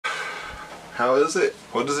How is it?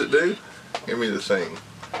 What does it do? Give me the thing.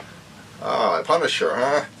 Ah, Punisher,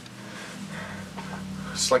 huh?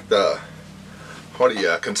 It's like the, what are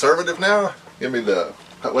you, conservative now? Give me the,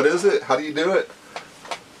 what is it? How do you do it?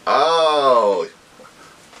 Oh,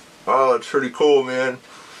 it's pretty cool, man.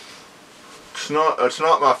 It's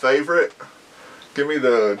not my favorite. Give me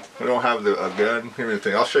the, I don't have a gun. Give me the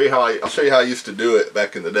thing. I'll show you how I used to do it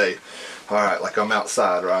back in the day. All right, like I'm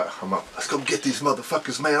outside, right? I'm up. Let's go get these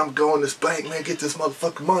motherfuckers, man. I'm going to this bank, man. Get this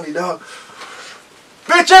motherfucking money, dog.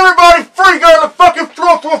 Bitch, everybody free. Go on the fucking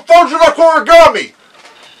floor to fold you like origami.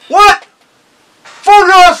 What? Fold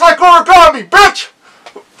your ass like origami, bitch.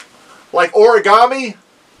 Like origami?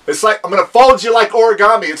 It's like, I'm gonna fold you like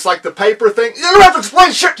origami. It's like the paper thing. You don't have to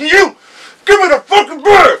explain shit to you. Give me the fucking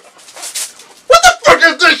bird. What the fuck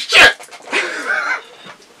is this shit?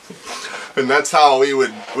 And that's how we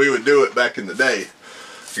would do it back in the day.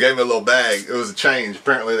 They gave me a little bag. It was a change.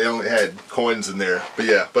 Apparently they only had coins in there. But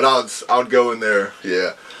yeah, but I would go in there.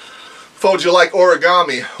 Yeah. Fold you like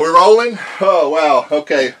origami. We're rolling? Oh wow.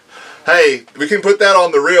 Okay. Hey, we can put that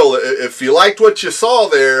on the reel. If you liked what you saw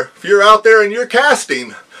there, if you're out there and you're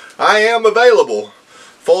casting, I am available.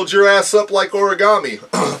 Fold your ass up like origami.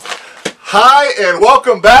 Hi, and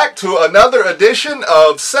welcome back to another edition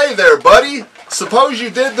of Say There, Buddy. Suppose you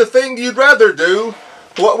did the thing you'd rather do.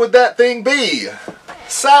 What would that thing be?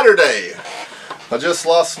 Saturday. I just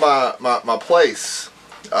lost my place.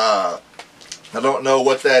 I don't know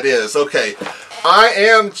what that is. Okay. I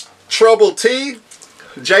am Trouble T.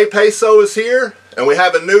 Jay Peso is here. And we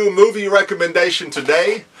have a new movie recommendation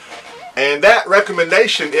today. And that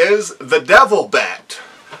recommendation is The Devil Bat.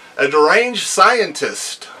 A deranged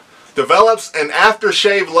scientist develops an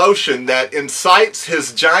aftershave lotion that incites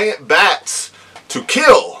his giant bats to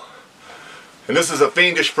kill. And this is a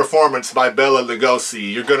fiendish performance by Bela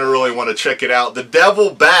Lugosi. You're going to really want to check it out. The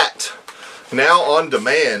Devil Bat, now on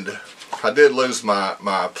demand. I did lose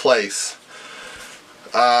my place.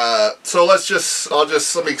 So let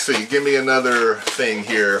me see. Give me another thing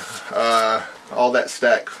here. All that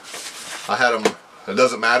stack. I had them. It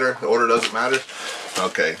doesn't matter. The order doesn't matter.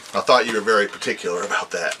 Okay. I thought you were very particular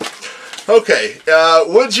about that. Okay.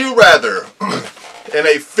 Would you rather, in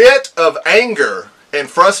a fit of anger and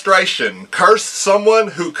frustration, curse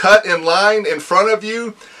someone who cut in line in front of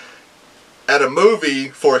you at a movie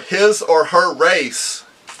for his or her race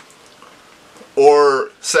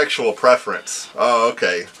or sexual preference? Oh,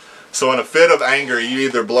 okay. So in a fit of anger, you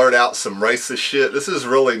either blurt out some racist shit. This is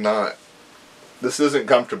really not, this isn't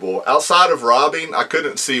comfortable. Outside of robbing, I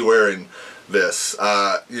couldn't see wearing this.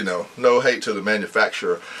 You know, no hate to the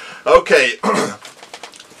manufacturer. Okay.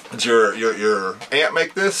 Did your aunt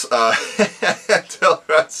make this? Tell her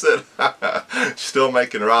I said, still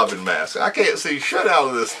making Robin masks. I can't see shit out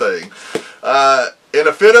of this thing. In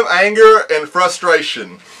a fit of anger and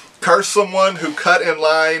frustration, curse someone who cut in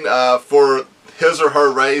line for his or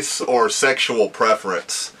her race or sexual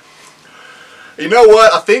preference. You know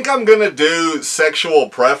what? I think I'm going to do sexual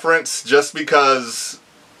preference just because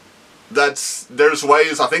I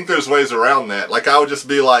think there's ways around that. Like, I would just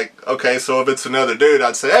be like, okay, so if it's another dude,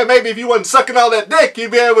 I'd say, hey, maybe if you wasn't sucking all that dick,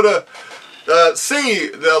 you'd be able to see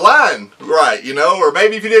the line right, you know? Or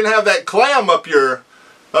maybe if you didn't have that clam up in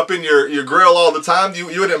your grill all the time, you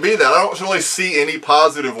wouldn't be that. I don't really see any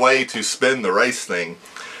positive way to spin the race thing.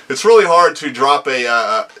 It's really hard to drop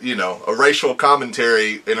a racial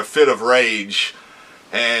commentary in a fit of rage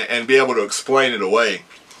and be able to explain it away.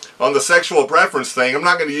 On the sexual preference thing, I'm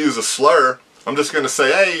not going to use a slur. I'm just going to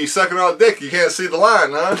say, hey, you sucking on a dick, you can't see the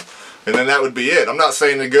line, huh? And then that would be it. I'm not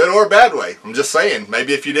saying in a good or a bad way. I'm just saying,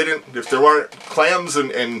 maybe if there weren't clams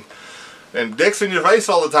and dicks in your face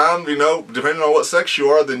all the time, you know, depending on what sex you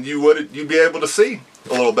are, then you'd be able to see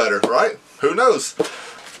a little better, right? Who knows?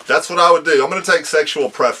 That's what I would do. I'm going to take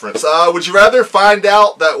sexual preference. Would you rather find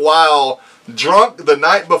out that while drunk the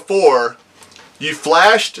night before, you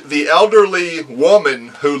flashed the elderly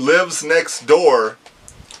woman who lives next door,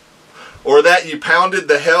 or that you pounded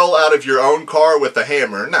the hell out of your own car with a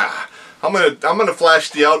hammer? Nah, I'm gonna flash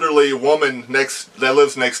the elderly woman that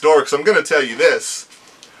lives next door, because I'm gonna tell you this: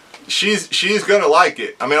 she's gonna like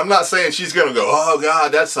it. I mean, I'm not saying she's gonna go, oh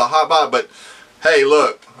God, that's a hot bot, but hey,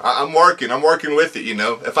 look, I'm working with it. You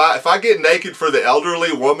know, if I get naked for the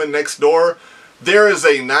elderly woman next door, there is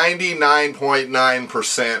a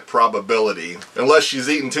 99.9% probability, unless she's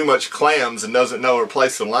eating too much clams and doesn't know her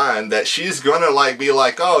place in line, that she's gonna be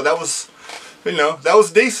like, oh, that was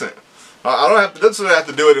decent. Doesn't have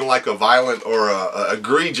to do it in like a violent or a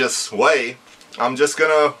egregious way. I'm just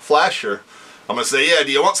gonna flash her. I'm going to say, yeah,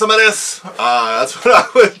 do you want some of this? That's what I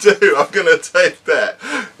would do. I'm going to take that.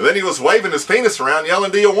 And then he was waving his penis around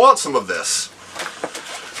yelling, do you want some of this?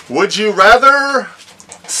 Would you rather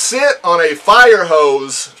sit on a fire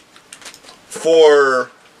hose for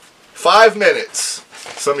 5 minutes?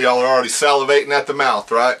 Some of y'all are already salivating at the mouth,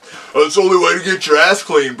 right? Oh, it's the only way to get your ass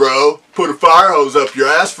clean, bro. Put a fire hose up your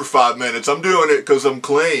ass for 5 minutes. I'm doing it because I'm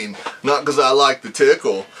clean, not because I like the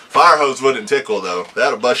tickle. Fire hose wouldn't tickle, though.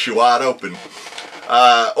 That'll bust you wide open.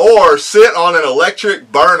 Or sit on an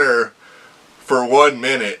electric burner for 1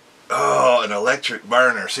 minute. Oh, an electric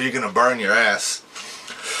burner. So you're going to burn your ass.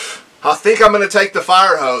 I think I'm going to take the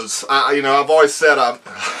fire hose. You know, I've always said I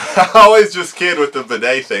always just kid with the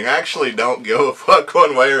bidet thing. I actually don't give a fuck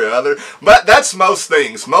one way or the other. But that's most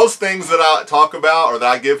things. Most things that I talk about or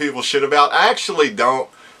that I give people shit about, I actually don't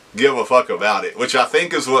give a fuck about it. Which I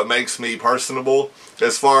think is what makes me personable.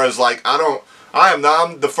 As far as like,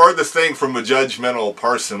 I'm the furthest thing from a judgmental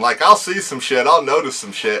person. Like, I'll see some shit, I'll notice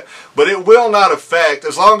some shit. But it will not affect,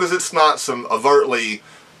 as long as it's not some overtly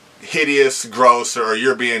hideous, gross, or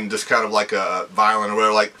you're being just kind of like a violent or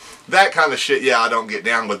whatever, like that kind of shit, yeah, I don't get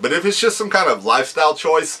down with. But if it's just some kind of lifestyle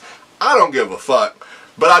choice, I don't give a fuck.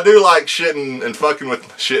 But I do like shitting and fucking with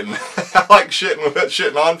shitting. I like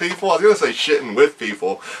shitting on people. I was gonna say shitting with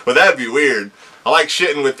people, but that'd be weird. I like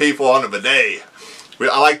shitting with people on a bidet.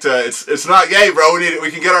 I like to. It's not gay, bro. We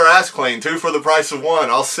can get our ass clean. 2 for the price of 1.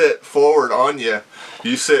 I'll sit forward on you.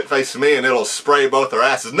 You sit facing me, and it'll spray both our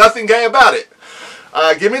asses. Nothing gay about it.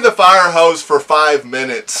 Give me the fire hose for 5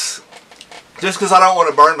 minutes. Just because I don't want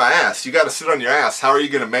to burn my ass. You got to sit on your ass. How are you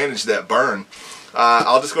going to manage that burn?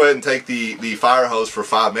 I'll just go ahead and take the fire hose for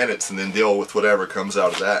 5 minutes and then deal with whatever comes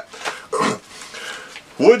out of that.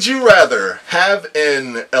 Would you rather have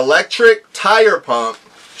an electric tire pump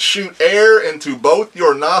shoot air into both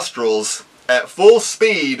your nostrils at full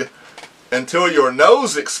speed until your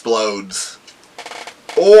nose explodes,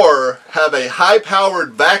 or have a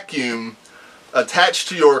high-powered vacuum attached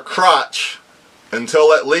to your crotch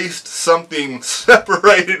until at least something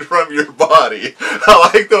separated from your body?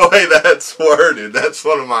 I like the way that's worded. That's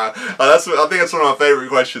one of my, I think that's one of my favorite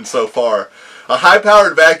questions so far. A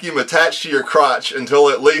high-powered vacuum attached to your crotch until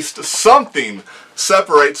at least something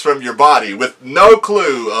separates from your body, with no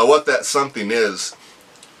clue what that something is.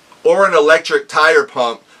 Or an electric tire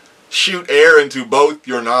pump shoot air into both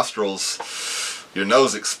your nostrils. Your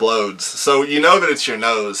nose explodes. So you know that it's your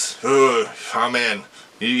nose. Ugh, oh man.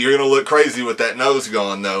 You're going to look crazy with that nose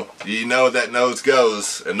going, though. You know that nose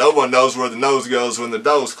goes. And no one knows where the nose goes when the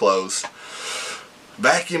door's closed.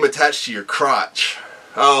 Vacuum attached to your crotch.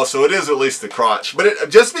 Oh, so it is at least the crotch. But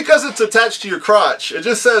just because it's attached to your crotch, it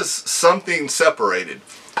just says something separated.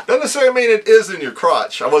 Doesn't necessarily mean it is in your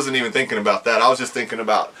crotch. I wasn't even thinking about that. I was just thinking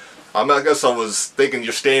about, I guess I was thinking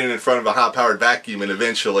you're standing in front of a high-powered vacuum and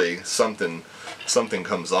eventually something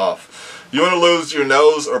comes off. You want to lose your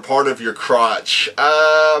nose or part of your crotch?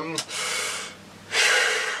 Man,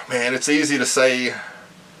 it's easy to say,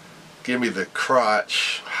 give me the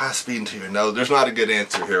crotch. High speed into your nose. There's not a good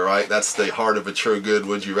answer here, right? That's the heart of a true good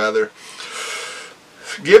would you rather.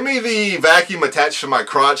 Give me the vacuum attached to my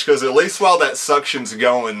crotch, because at least while that suction's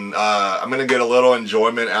going, I'm going to get a little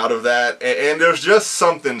enjoyment out of that. And there's just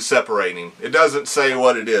something separating. It doesn't say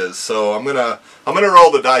what it is, so I'm gonna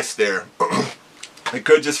roll the dice there. It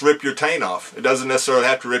could just rip your taint off. It doesn't necessarily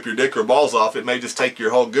have to rip your dick or balls off. It may just take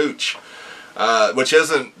your whole gooch. Which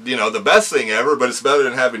isn't, you know, the best thing ever, but it's better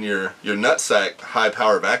than having your nutsack high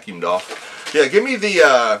power vacuumed off. Yeah, give me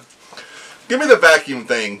the vacuum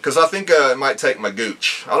thing, because I think it might take my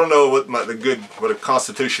gooch. I don't know what the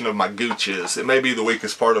constitution of my gooch is. It may be the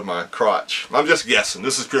weakest part of my crotch. I'm just guessing.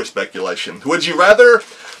 This is pure speculation. Would you rather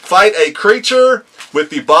fight a creature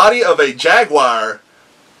with the body of a jaguar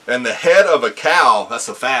and the head of a cow? That's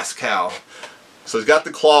a fast cow. So he's got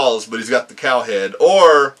the claws, but he's got the cow head.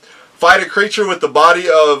 Or fight a creature with the body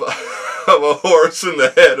of a horse and the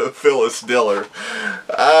head of Phyllis Diller.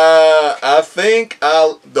 I think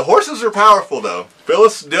the horses are powerful, though.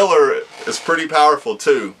 Phyllis Diller is pretty powerful,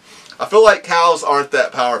 too. I feel like cows aren't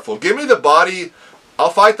that powerful. Give me the body. I'll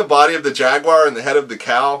fight the body of the jaguar and the head of the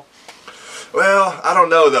cow. Well, I don't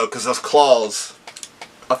know, though, because those claws.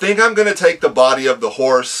 I think I'm going to take the body of the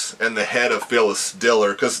horse and the head of Phyllis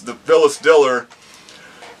Diller, because the Phyllis Diller,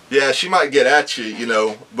 yeah, she might get at you, you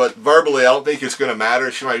know, but verbally I don't think it's going to matter.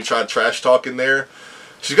 She might try trash talking there.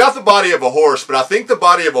 She's got the body of a horse, but I think the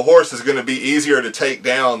body of a horse is going to be easier to take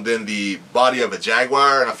down than the body of a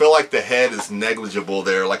jaguar, and I feel like the head is negligible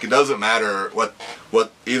there. Like, it doesn't matter what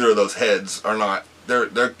either of those heads are not.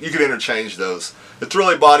 You can interchange those. It's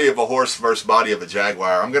really body of a horse versus body of a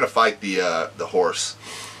jaguar. I'm going to fight the horse.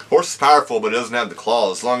 Horse is powerful, but it doesn't have the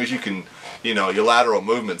claws. As long as you can, you know, your lateral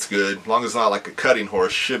movement's good. As long as it's not like a cutting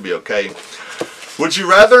horse, you should be okay. Would you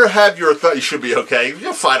rather have your you should be okay.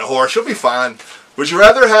 You'll fight a horse, you'll be fine. Would you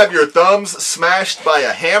rather have your thumbs smashed by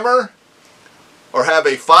a hammer or have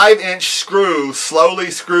a 5-inch screw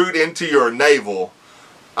slowly screwed into your navel?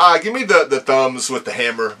 Give me the thumbs with the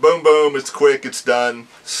hammer. Boom, boom, it's quick, it's done.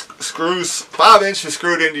 Screws, 5 inches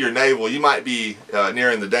screwed into your navel. You might be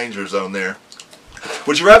nearing the danger zone there.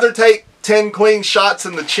 Would you rather take 10 clean shots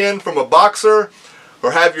in the chin from a boxer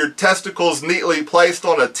or have your testicles neatly placed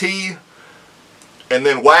on a tee and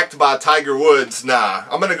then whacked by Tiger Woods? Nah,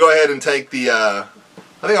 I'm going to go ahead and take the, I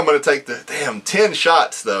think I'm going to take the, damn, 10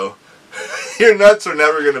 shots though. Your nuts are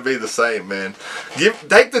never going to be the same, man.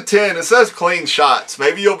 Take the 10. It says clean shots.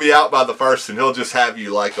 Maybe you'll be out by the first and he'll just have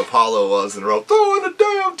you like Apollo was and roll, throw in a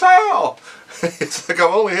damn towel. It's like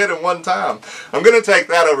I'm only hitting one time. I'm going to take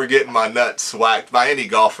that over getting my nuts whacked by any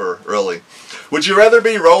golfer, really. Would you rather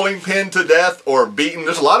be rolling pinned to death or beaten?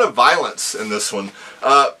 There's a lot of violence in this one.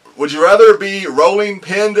 Would you rather be rolling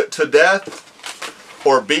pinned to death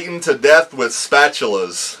or beaten to death with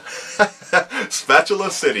spatulas?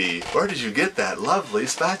 Spatula City. Where did you get that lovely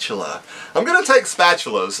spatula? I'm going to take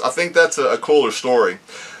spatulas. I think that's a cooler story.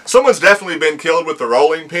 Someone's definitely been killed with the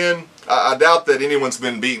rolling pin. I doubt that anyone's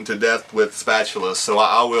been beaten to death with spatulas, so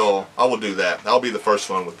I will do that. I'll be the first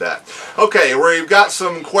one with that. Okay, we've got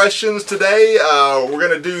some questions today. We're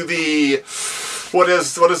going to do the... What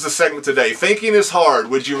is the segment today? Thinking is hard.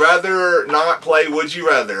 Would you rather not play Would You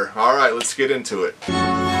Rather? All right, let's get into it.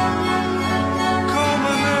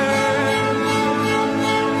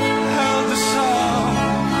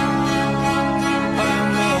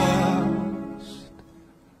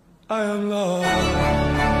 I am lost.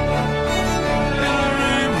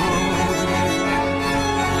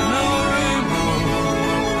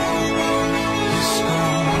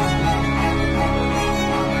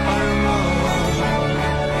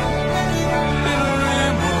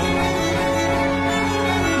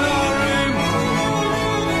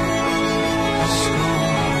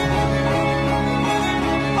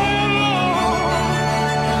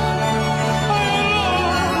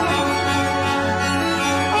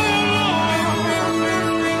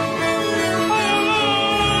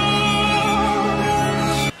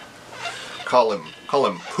 Call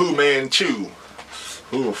him Pooh Man Chew.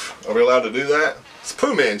 Oof. Are we allowed to do that? It's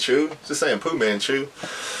Pooh Man Chew. Just saying Pooh Man Chew.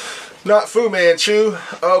 Not Fu Manchu.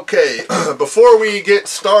 Okay, before we get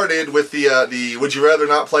started with the Would You Rather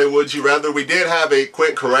Not Play Would You Rather, we did have a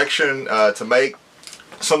quick correction to make.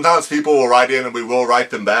 Sometimes people will write in and we will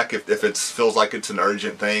write them back if it feels like it's an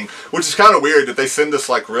urgent thing, which is kind of weird that they send us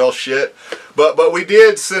like real shit. But we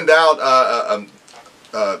did send out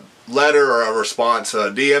a letter or a response,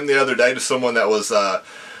 a DM the other day to someone that was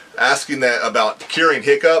asking that about curing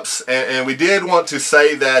hiccups, and we did want to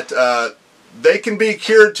say that they can be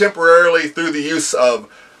cured temporarily through the use of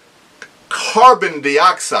carbon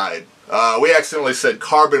dioxide. We accidentally said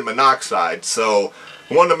carbon monoxide, so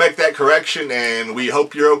I wanted to make that correction, and we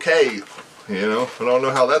hope you're okay. You know, I don't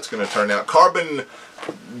know how that's going to turn out. Carbon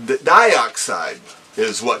dioxide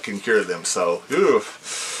is what can cure them, so,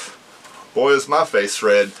 oof. Boy, is my face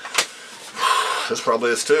red. This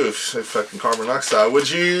probably is too. Fucking carbon monoxide. Would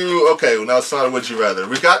you... Okay, well, now it's not a would you rather.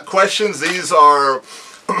 We've got questions. These are...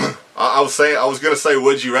 I was going to say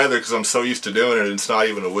would you rather because I'm so used to doing it and it's not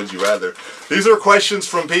even a would you rather. These are questions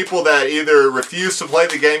from people that either refuse to play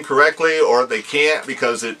the game correctly or they can't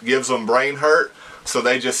because it gives them brain hurt. So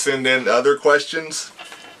they just send in other questions.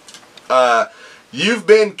 You've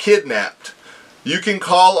been kidnapped. You can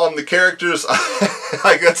call on the characters...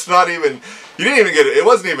 Like, that's not even... You didn't even get it. It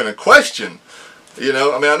wasn't even a question. You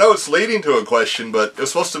know, I mean, I know it's leading to a question, but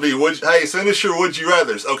it's supposed to be, hey, send us your would you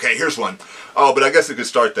rathers. Okay, here's one. Oh, but I guess it could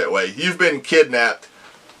start that way. You've been kidnapped.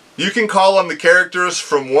 You can call on the characters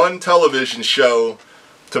from one television show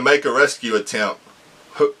to make a rescue attempt.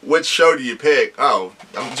 Which show do you pick? Oh,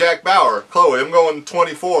 I'm Jack Bauer. Chloe, I'm going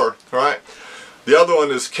 24, right? The other one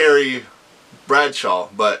is Carrie Bradshaw,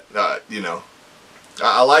 but, you know,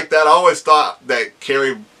 I like that. I always thought that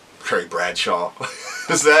Carrie Bradshaw.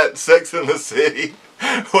 Is that Sex in the City?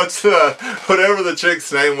 What's whatever the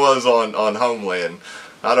chick's name was on Homeland?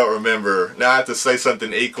 I don't remember. Now I have to say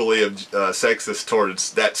something equally sexist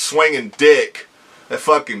towards that swinging dick, that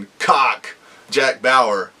fucking cock, Jack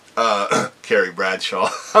Bauer, Carrie Bradshaw.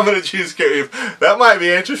 I'm gonna choose Carrie. That might be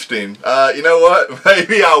interesting. You know what?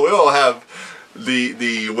 Maybe I will have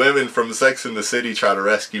the women from Sex in the City try to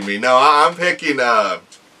rescue me. No, I'm picking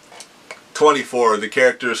 24. The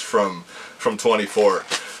characters from 24.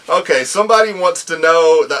 Okay, somebody wants to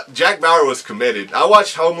know that Jack Bauer was committed. I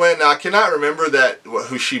watched Homeland. Now, I cannot remember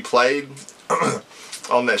who she played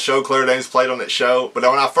on that show. Claire Danes played on that show. But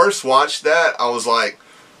when I first watched that, I was like,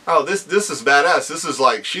 oh, this is badass. This is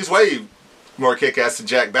like, she's way more kick-ass than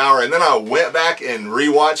Jack Bauer. And then I went back and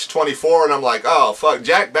rewatched 24, and I'm like, oh, fuck,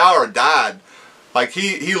 Jack Bauer died. Like,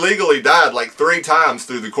 he legally died like 3 times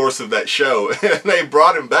through the course of that show. And they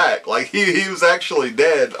brought him back. Like, he was actually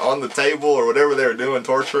dead on the table or whatever they were doing,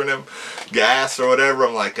 torturing him, gas or whatever.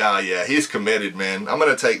 I'm like, oh, yeah, he's committed, man. I'm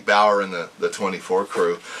going to take Bauer in the 24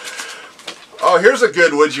 crew. Oh, here's a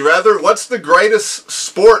good would you rather. What's the greatest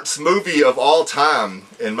sports movie of all time?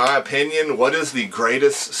 In my opinion, what is the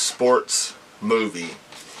greatest sports movie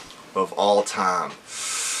of all time?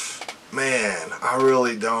 Man, I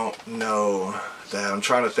really don't know that. I'm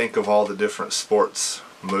trying to think of all the different sports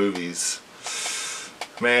movies.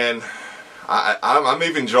 Man, I'm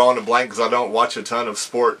even drawing a blank because I don't watch a ton of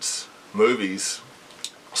sports movies.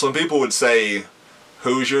 Some people would say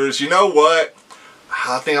Hoosiers. You know what?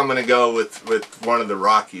 I think I'm going to go with one of the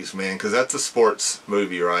Rockies, man, because that's a sports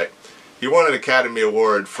movie, right? He won an Academy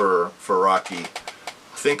Award for Rocky.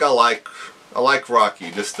 I think I like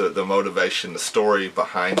Rocky, just the motivation, the story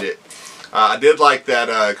behind it. I did like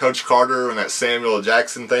that Coach Carter and that Samuel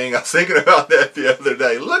Jackson thing. I was thinking about that the other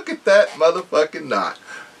day. Look at that motherfucking knot.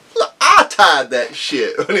 Look, I tied that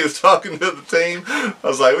shit when he was talking to the team. I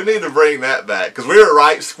was like, we need to bring that back. Because we were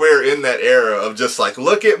right square in that era of just like,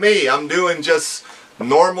 look at me. I'm doing just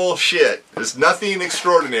normal shit. There's nothing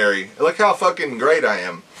extraordinary. Look how fucking great I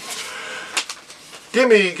am. Give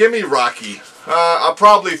me Rocky. I'll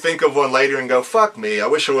probably think of one later and go, fuck me, I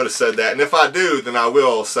wish I would have said that. And if I do, then I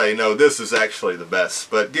will say, no, this is actually the best.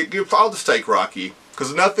 But I'll just take Rocky.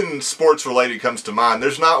 Because nothing sports related comes to mind.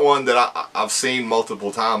 There's not one that I've seen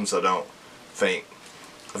multiple times, I don't think.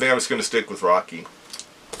 I think I'm just going to stick with Rocky.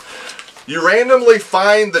 You randomly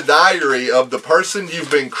find the diary of the person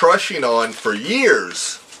you've been crushing on for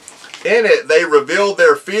years. In it, they reveal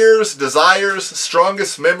their fears, desires,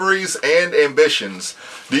 strongest memories, and ambitions.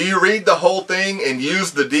 Do you read the whole thing and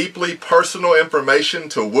use the deeply personal information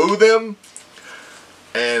to woo them?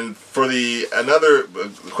 And for another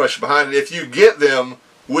question behind it, if you get them,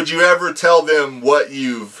 would you ever tell them what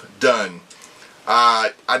you've done?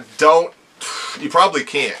 You probably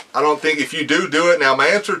can't. I don't think if you do it. Now, my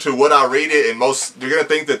answer to would I read it, and you're going to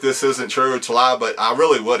think that this isn't true or it's a lie, but I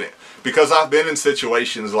really wouldn't. Because I've been in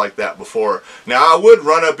situations like that before. Now, I would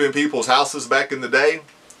run up in people's houses back in the day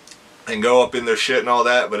and go up in their shit and all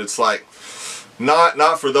that, but it's like,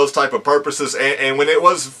 not for those type of purposes. And when it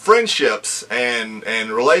was friendships and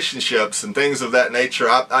relationships and things of that nature,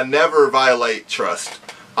 I never violate trust.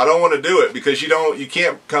 I don't want to do it because you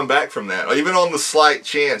can't come back from that. Even on the slight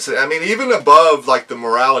chance. I mean, even above like the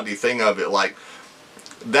morality thing of it, like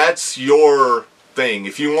that's your thing.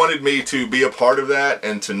 If you wanted me to be a part of that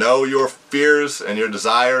and to know your fears and your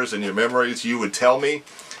desires and your memories, you would tell me.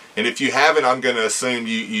 And if you haven't, I'm going to assume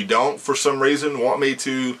you don't for some reason want me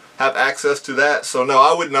to have access to that. So no,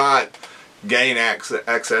 I would not gain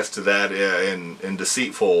access to that in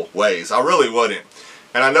deceitful ways. I really wouldn't.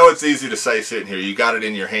 And I know it's easy to say sitting here, you got it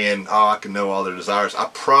in your hand, oh, I can know all their desires. I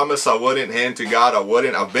promise I wouldn't, hand to God, I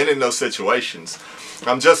wouldn't. I've been in those situations.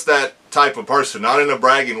 I'm just that type of person, not in a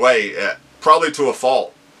bragging way, probably to a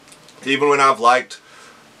fault. Even when I've liked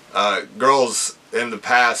girls in the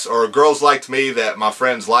past, or girls liked me that my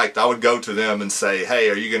friends liked, I would go to them and say, hey,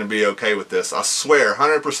 are you going to be okay with this? I swear,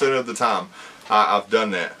 100% of the time, I've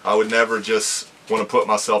done that. I would never just want to put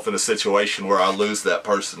myself in a situation where I lose that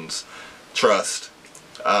person's trust.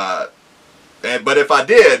 But if I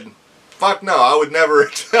did, fuck no, I would never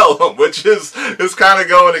tell them, which is kind of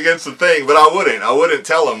going against the thing. But I wouldn't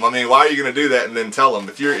tell them. I mean, why are you going to do that and then tell them?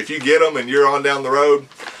 If you get them and you're on down the road,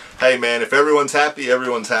 hey man, if everyone's happy,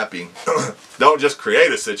 everyone's happy. Don't just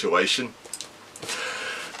create a situation.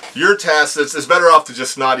 You're tasked, it's better off to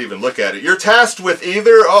just not even look at it. You're tasked with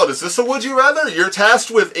either, oh, is this a would you rather? You're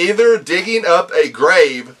tasked with either digging up a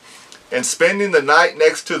grave and spending the night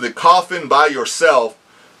next to the coffin by yourself,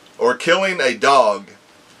 or killing a dog.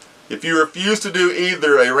 If you refuse to do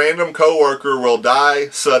either, a random coworker will die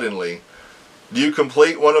suddenly. Do you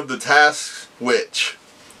complete one of the tasks? Which?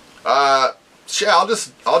 Shit,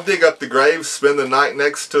 I'll dig up the grave, spend the night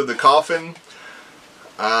next to the coffin,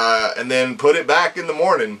 and then put it back in the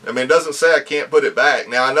morning. I mean, it doesn't say I can't put it back.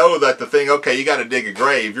 Now, I know that the thing, okay, you got to dig a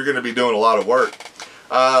grave. You're going to be doing a lot of work.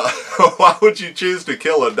 Why would you choose to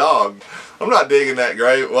kill a dog? I'm not digging that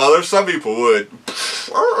grave. Well, there's some people would.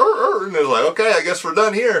 And it's like, okay, I guess we're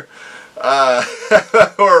done here.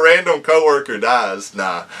 or a random coworker dies.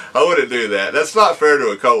 Nah, I wouldn't do that. That's not fair to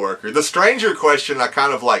a coworker. The stranger question I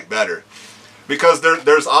kind of like better because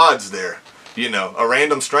there's odds there. You know, a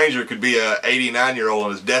random stranger could be a 89-year-old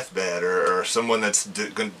on his deathbed, or someone that's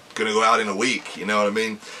going to go out in a week. You know what I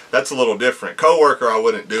mean? That's a little different. Coworker, I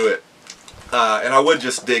wouldn't do it, and I would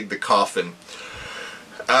just dig the coffin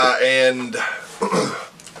and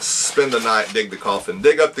spend the night. Dig the coffin,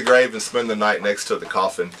 dig up the grave, and spend the night next to the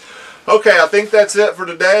coffin. Okay, I think that's it for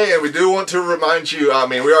today, and we do want to remind you, I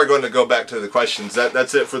mean, we are going to go back to the questions.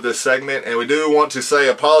 That's it for this segment, and we do want to say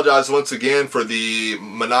apologize once again for the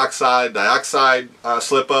monoxide, dioxide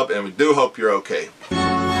slip-up, and we do hope you're okay.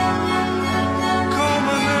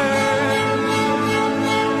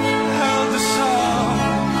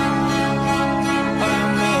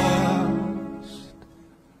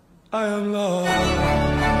 I am lost.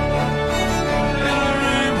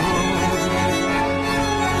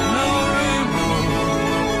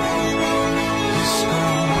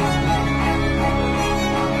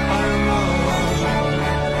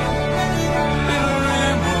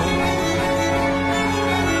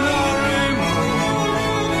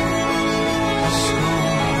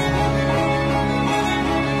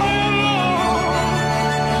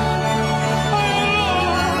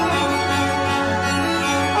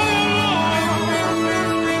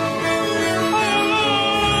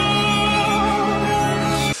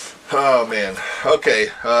 Oh man, okay,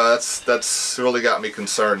 that's really got me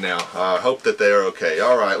concerned now. I hope that they are okay.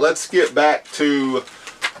 All right, let's get back to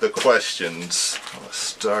the questions. Let's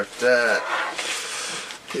start that.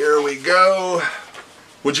 Here we go.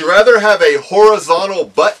 Would you rather have a horizontal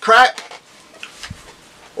butt crack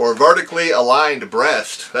or vertically aligned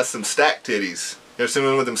breast? That's some stacked titties. You ever seen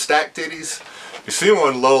one with them stacked titties? You see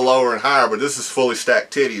one low, lower, and higher, but this is fully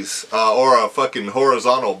stacked titties. Or a fucking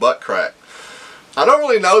horizontal butt crack. I don't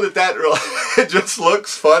really know that really, it just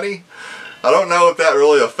looks funny. I don't know if that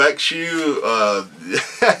really affects you, what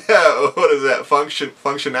is that,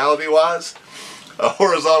 functionality-wise? A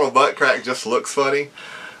horizontal butt crack just looks funny.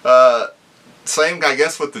 Same, I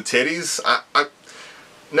guess, with the titties.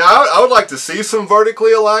 Now, I would like to see some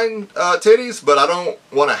vertically aligned titties, but I don't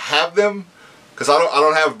want to have them, because I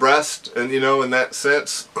don't have breasts, and you know, in that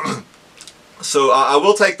sense. So I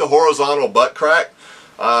will take the horizontal butt crack.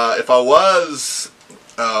 If I was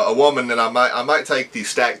a woman, then I might take the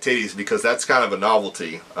stacked titties because that's kind of a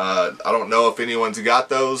novelty. I don't know if anyone's got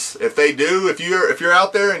those. If they do, if you're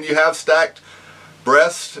out there and you have stacked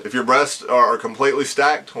breasts, if your breasts are completely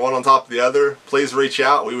stacked, one on top of the other, please reach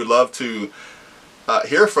out. We would love to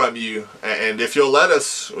hear from you, and if you'll let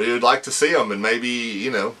us, we would like to see them, and maybe,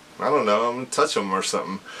 you know, I don't know, touch them or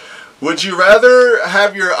something. Would you rather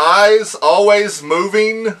have your eyes always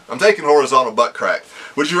moving? I'm taking horizontal butt crack.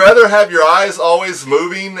 Would you rather have your eyes always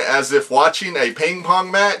moving as if watching a ping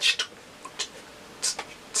pong match?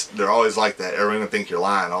 They're always like that. Everyone will think you're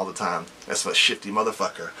lying all the time. That's a shifty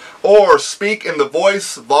motherfucker. Or speak in the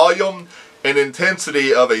voice, volume, and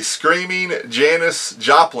intensity of a screaming Janis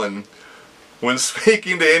Joplin when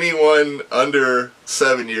speaking to anyone under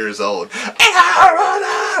 7 years old.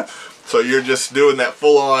 So you're just doing that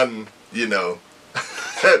full-on, you know,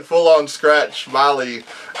 that full-on scratch Miley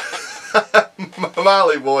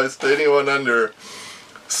voice to anyone under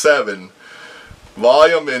 7.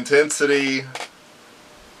 Volume, intensity,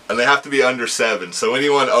 and they have to be under 7. So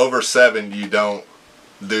anyone over 7, you don't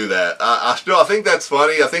do that. I think that's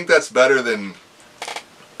funny. I think that's better than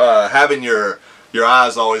having your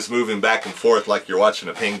eyes always moving back and forth like you're watching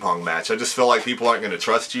a ping pong match. I just feel like people aren't going to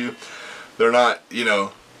trust you. They're not, you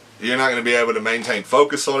know, you're not going to be able to maintain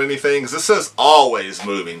focus on anything. 'Cause this says always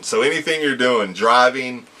moving. So anything you're doing,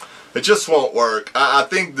 driving, it just won't work. I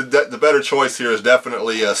think the better choice here is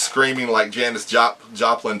definitely screaming like Janis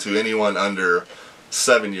Joplin to anyone under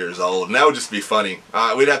 7 years old. And that would just be funny.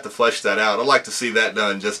 We'd have to flesh that out. I'd like to see that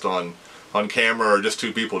done just on camera, or just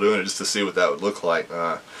 2 people doing it, just to see what that would look like.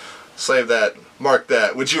 Save that. Mark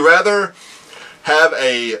that. Would you rather have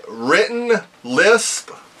a written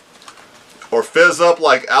lisp or fizz up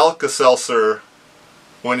like Alka-Seltzer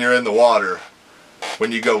when you're in the water,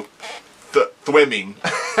 when you go thwimming?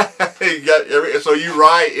 So you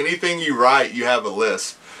write, anything you write, you have a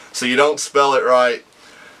lisp. So you don't spell it right.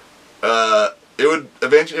 It would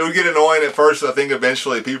get annoying at first. I think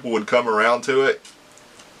eventually people would come around to it.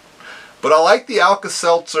 But I like the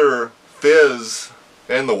Alka-Seltzer fizz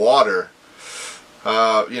in the water.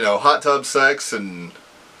 You know, hot tub sex and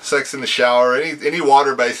sex in the shower, any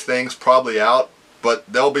water-based things probably out, but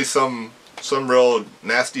there'll be some real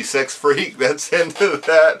nasty sex freak that's into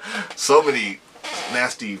that. So many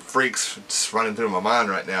nasty freaks just running through my mind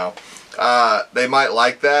right now. They might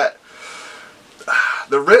like that.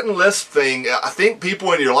 the written list thing, I think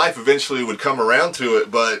people in your life eventually would come around to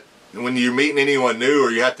it, but when you're meeting anyone new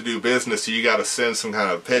or you have to do business, you got to send some kind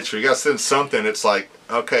of picture. You got to send something. It's like,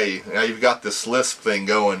 okay, now you've got this list thing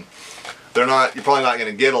going. You're probably not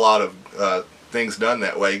going to get a lot of things done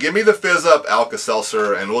that way. Give me the Fizz Up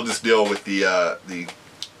Alka-Seltzer, and we'll just deal with the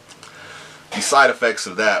side effects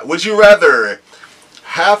of that. Would you rather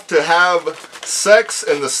have to have sex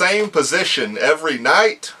in the same position every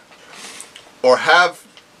night, or have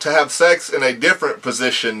to have sex in a different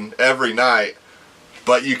position every night,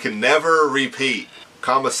 but you can never repeat?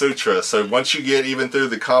 Kama Sutra. So once you get even through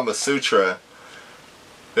the Kama Sutra,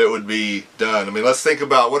 it would be done. I mean, let's think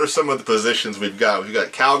about what are some of the positions we've got. We've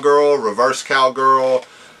got cowgirl, reverse cowgirl,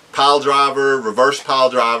 pile driver, reverse pile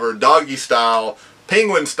driver, doggy style,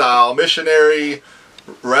 penguin style, missionary,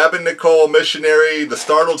 Rabbi Nicole missionary, the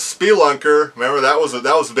startled spelunker. Remember that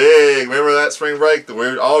was big. Remember that spring break?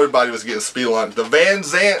 Everybody was getting spelunked. The Van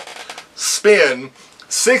Zant spin,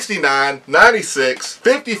 69, 96,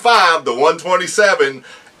 55, the 127,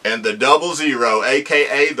 and the 00,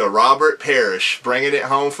 aka the Robert Parrish, bringing it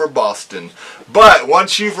home for Boston. But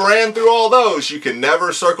once you've ran through all those, you can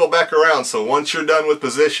never circle back around. So once you're done with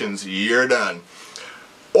positions, you're done.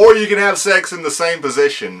 Or you can have sex in the same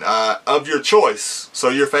position of your choice. So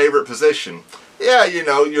your favorite position. Yeah, you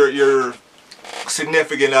know, your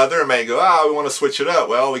significant other may go, oh, we want to switch it up.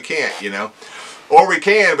 Well, we can't, you know. Or we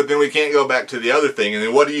can, but then we can't go back to the other thing. And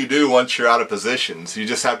then what do you do once you're out of positions? You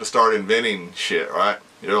just have to start inventing shit, right?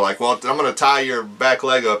 You're like, well, I'm going to tie your back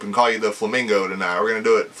leg up and call you the flamingo tonight. We're going to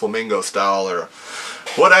do it flamingo style or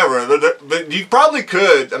whatever. But you probably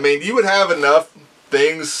could. I mean, you would have enough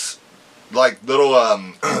things like little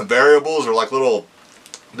variables or like little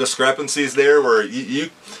discrepancies there where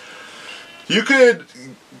you could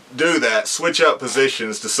do that, switch up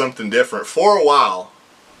positions to something different for a while.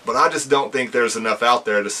 But I just don't think there's enough out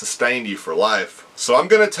there to sustain you for life. So I'm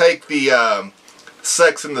going to take the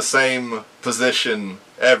sex in the same position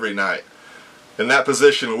every night. And that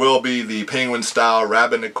position will be the penguin style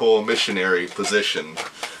rabbinical missionary position.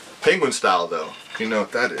 Penguin style though. You know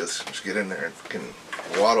what that is. Just get in there and fucking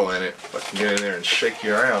waddle in it. I can get in there and shake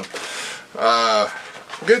you around.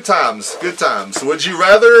 Good times, good times. Would you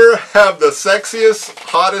rather have the sexiest,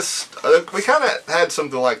 hottest... we kind of had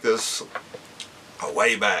something like this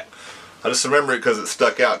way back. I just remember it because it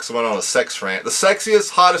stuck out because I went on a sex rant. The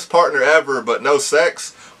sexiest, hottest partner ever, but no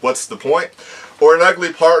sex. What's the point? Or an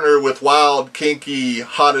ugly partner with wild, kinky,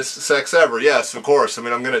 hottest sex ever. Yes, of course. I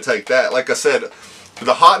mean, I'm going to take that. Like I said,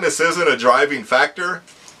 the hotness isn't a driving factor.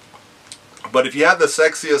 But if you have the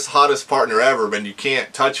sexiest, hottest partner ever and you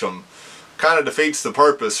can't touch them, kind of defeats the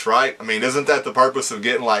purpose, right? I mean, isn't that the purpose of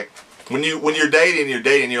getting like... When you're dating,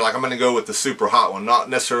 you're like, I'm going to go with the super hot one. Not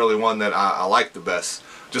necessarily one that I like the best.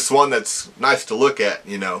 Just one that's nice to look at,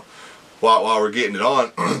 you know, while we're getting it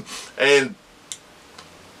on.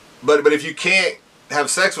 But if you can't have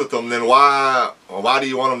sex with them, then why do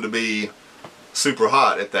you want them to be super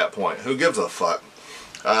hot at that point? Who gives a fuck?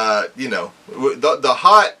 You know, the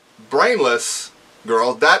hot, brainless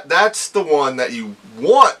girl, that's the one that you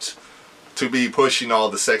want to be pushing all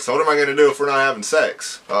the sex. So what am I going to do if we're not having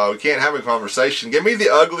sex? We can't have a conversation. Give me the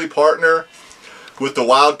ugly partner with the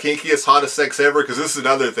wild, kinkiest, hottest sex ever, because this is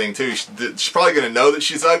another thing too. She's probably going to know that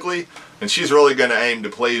she's ugly, and she's really going to aim to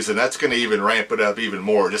please, and that's going to even ramp it up even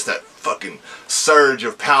more. Just that fucking surge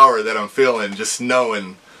of power that I'm feeling, just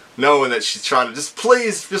knowing that she's trying to just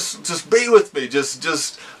please, just be with me.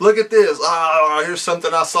 Just look at this. Oh, here's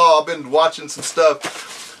something I saw. I've been watching some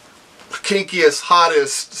stuff. Kinkiest,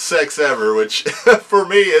 hottest sex ever, which for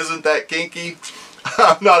me isn't that kinky.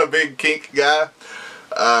 I'm not a big kink guy.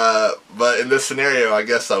 But in this scenario, I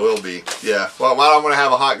guess I will be. Yeah. Well, why I'm going to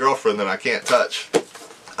have a hot girlfriend that I can't touch?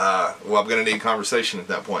 Well, I'm going to need conversation at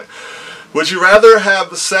that point. Would you rather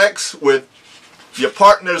have sex with your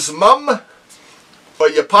partner's mum or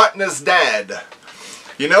your partner's dad?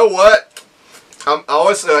 You know what? I'm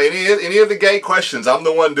always any of the gay questions, I'm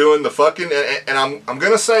the one doing the fucking, and I'm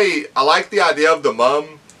gonna say I like the idea of the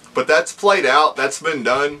mum, but that's played out. That's been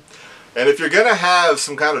done. And if you're gonna have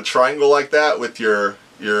some kind of triangle like that with your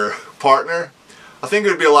partner, I think it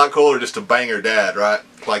would be a lot cooler just to bang her dad, right?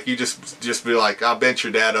 Like you just be like, I'll bent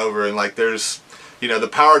your dad over, and like there's, you know, the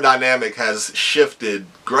power dynamic has shifted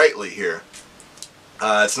greatly here.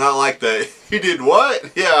 It's not like the, he did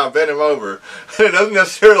what? Yeah, I bent him over. It doesn't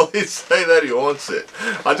necessarily say that he wants it.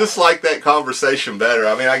 I just like that conversation better.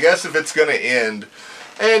 I mean, I guess if it's going to end,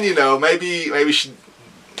 and you know, maybe she,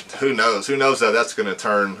 who knows how that's going to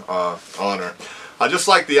turn on her. I just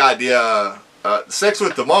like the idea Sex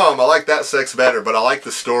with the mom, I like that sex better, but I like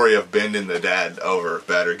the story of bending the dad over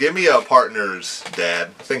better. Give me a partner's dad.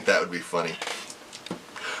 I think that would be funny.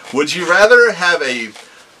 Would you rather have a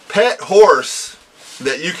pet horse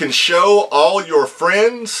that you can show all your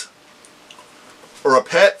friends, or a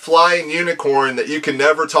pet flying unicorn that you can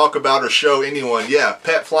never talk about or show anyone? Yeah,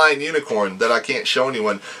 pet flying unicorn that I can't show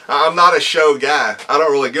anyone. I'm not a show guy. I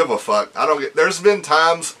don't really give a fuck. There's been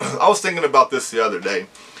times, I was thinking about this the other day,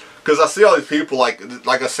 because I see all these people, like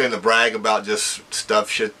I say, in the brag about just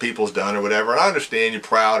shit people's done or whatever. And I understand you're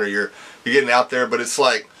proud or you're getting out there, but it's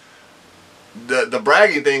like the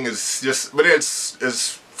bragging thing is just, but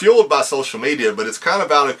it's fueled by social media, but it's kind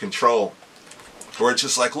of out of control. Where it's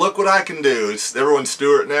just like, look what I can do. It's everyone's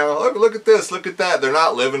Stewart now. Look at this, look at that. They're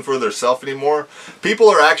not living for themselves anymore. People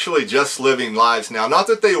are actually just living lives now. Not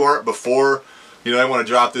that they weren't before. You know, they want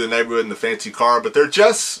to drive through the neighborhood in the fancy car, but they're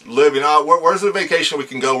just living out. Where's the vacation we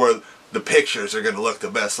can go where the pictures are going to look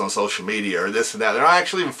the best on social media or this and that? They're not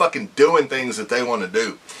actually even fucking doing things that they want to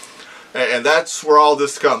do. And that's where all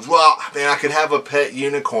this comes. Well, man, I could have a pet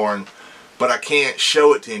unicorn, but I can't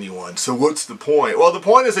show it to anyone. So what's the point? Well, the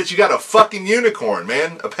point is that you got a fucking unicorn,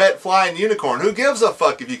 man. A pet flying unicorn. Who gives a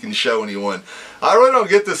fuck if you can show anyone? I really don't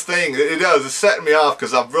get this thing. It does. It's setting me off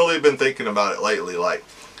because I've really been thinking about it lately. Like,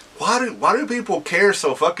 why do people care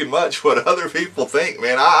so fucking much what other people think,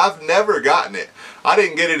 man? I've never gotten it. I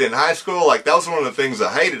didn't get it in high school. Like, that was one of the things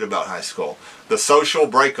I hated about high school. The social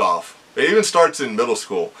break-off. It even starts in middle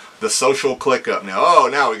school. The social click-up now. Oh,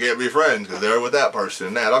 now we can't be friends because they're with that person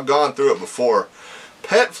and that. I've gone through it before.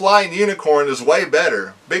 Pet flying unicorn is way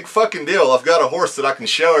better. Big fucking deal. I've got a horse that I can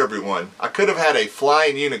show everyone. I could have had a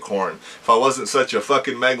flying unicorn if I wasn't such a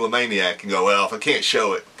fucking megalomaniac and go, well, if I can't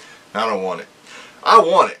show it, I don't want it. I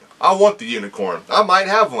want it. I want the unicorn. I might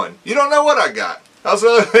have one. You don't know what I got. That's the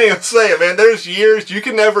other thing I'm saying, man. There's years, you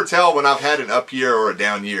can never tell when I've had an up year or a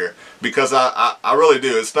down year. Because I really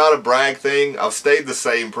do. It's not a brag thing. I've stayed the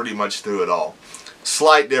same pretty much through it all.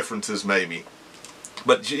 Slight differences maybe.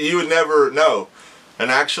 But you would never know.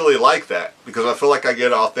 And I actually like that. Because I feel like I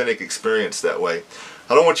get an authentic experience that way.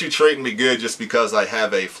 I don't want you treating me good just because I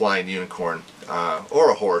have a flying unicorn.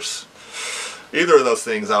 Or a horse. Either of those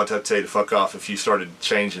things I would have to tell you to fuck off if you started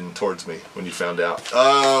changing towards me when you found out.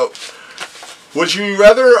 Would you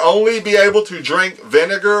rather only be able to drink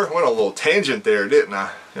vinegar? I went on a little tangent there, didn't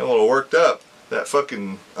I? Got a little worked up. That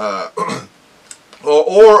fucking...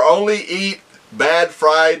 or only eat bad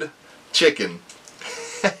fried chicken.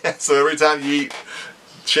 So every time you eat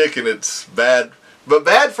chicken, it's bad. But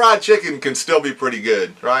bad fried chicken can still be pretty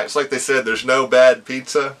good, right? It's like they said, there's no bad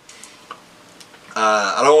pizza.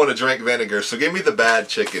 I don't want to drink vinegar, so give me the bad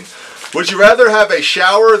chicken. Would you rather have a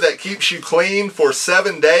shower that keeps you clean for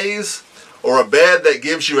 7 days or a bed that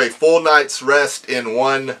gives you a full night's rest in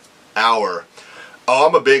 1 hour? Oh,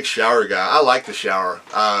 I'm a big shower guy. I like the shower.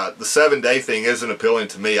 The 7-day thing isn't appealing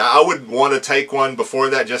to me. I would want to take one before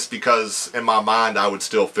that just because in my mind I would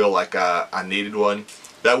still feel like I needed one.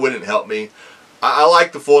 That wouldn't help me. I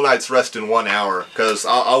like the full night's rest in 1 hour because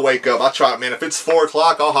I'll wake up. I'll try it, man. If it's 4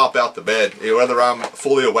 o'clock, I'll hop out the bed, whether I'm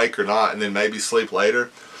fully awake or not, and then maybe sleep later.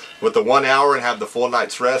 With the 1 hour and have the full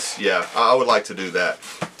night's rest, yeah, I would like to do that.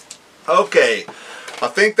 Okay, I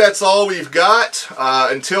think that's all we've got.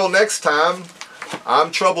 Until next time, I'm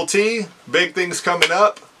Trouble T. Big things coming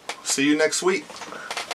up. See you next week.